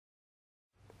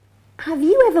Have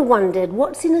you ever wondered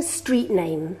what's in a street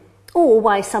name, or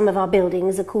why some of our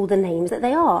buildings are called the names that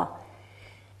they are?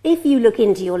 If you look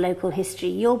into your local history,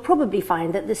 you'll probably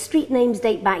find that the street names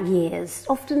date back years,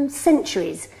 often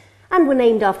centuries, and were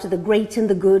named after the great and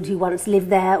the good who once lived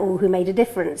there or who made a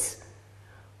difference.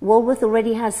 Walworth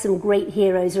already has some great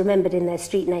heroes remembered in their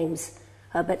street names.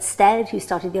 Herbert Stead, who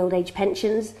started the old age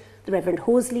pensions, the Reverend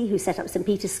Horsley, who set up St.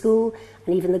 Peter's School,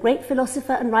 and even the great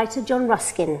philosopher and writer John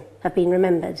Ruskin have been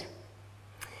remembered.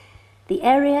 The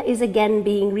area is again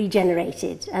being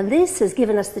regenerated, and this has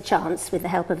given us the chance, with the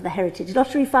help of the Heritage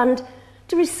Lottery Fund,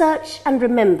 to research and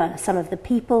remember some of the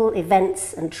people,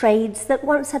 events and trades that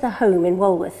once had a home in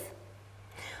Walworth.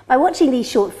 By watching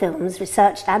these short films,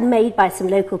 researched and made by some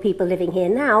local people living here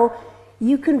now,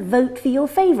 you can vote for your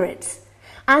favourites.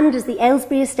 And as the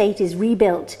Aylesbury estate is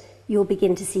rebuilt, you'll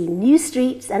begin to see new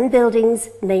streets and buildings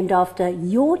named after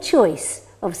your choice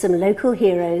of some local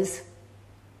heroes.